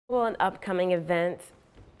Well, an upcoming event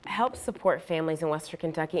helps support families in Western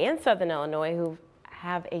Kentucky and Southern Illinois who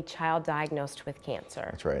have a child diagnosed with cancer.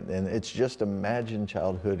 That's right, and it's just Imagine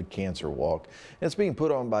Childhood Cancer Walk. And it's being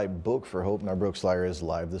put on by Book for Hope, and our Brooke Slyer is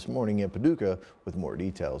live this morning in Paducah with more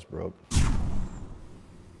details. Brooke.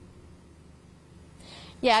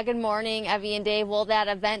 Yeah, good morning, Evie and Dave. Well, that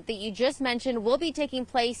event that you just mentioned will be taking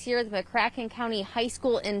place here at the McCracken County High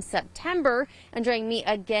School in September. And joining me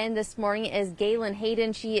again this morning is Galen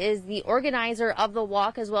Hayden. She is the organizer of the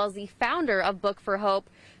walk as well as the founder of Book for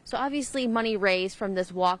Hope. So obviously money raised from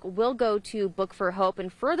this walk will go to Book for Hope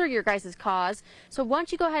and further your guys' cause. So why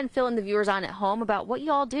don't you go ahead and fill in the viewers on at home about what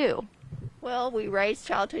you all do? Well, we raise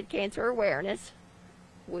childhood cancer awareness.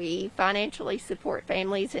 We financially support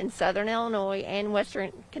families in Southern Illinois and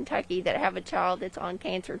Western Kentucky that have a child that's on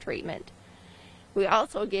cancer treatment. We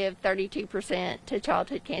also give 32% to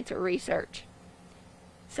childhood cancer research.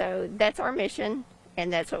 So that's our mission,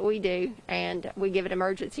 and that's what we do. And we give an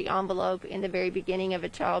emergency envelope in the very beginning of a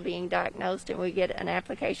child being diagnosed, and we get an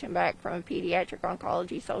application back from a pediatric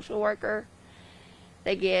oncology social worker.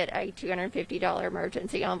 They get a $250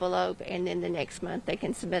 emergency envelope, and then the next month they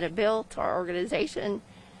can submit a bill to our organization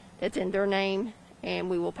that's in their name, and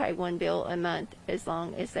we will pay one bill a month as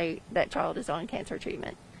long as that child is on cancer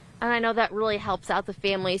treatment. And I know that really helps out the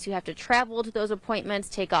families who have to travel to those appointments,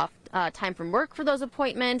 take off time from work for those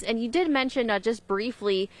appointments. And you did mention just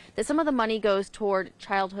briefly that some of the money goes toward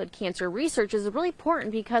childhood cancer research is really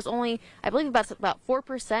important because only, I believe, about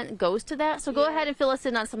 4% goes to that. So go ahead and fill us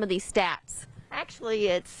in on some of these stats. Actually,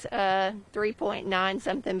 it's 3.9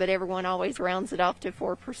 something, but everyone always rounds it off to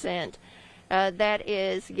 4%. That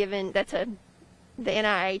is given, the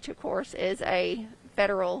NIH, of course, is a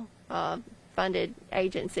federal funded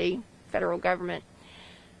agency, federal government.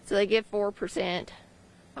 So they give 4%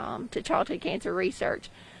 to childhood cancer research.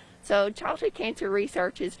 So childhood cancer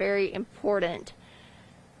research is very important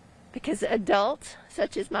because adults,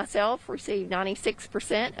 such as myself, receive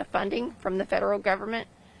 96% of funding from the federal government,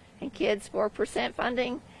 and kids 4%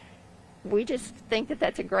 funding. We just think that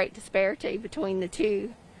that's a great disparity between the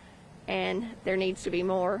two, and there needs to be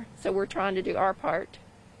more. So we're trying to do our part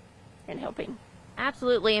in helping.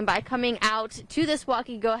 Absolutely, and by coming out to this walk,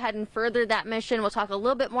 you go ahead and further that mission. We'll talk a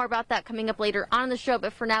little bit more about that coming up later on in the show,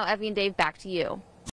 but for now, Evie and Dave, back to you.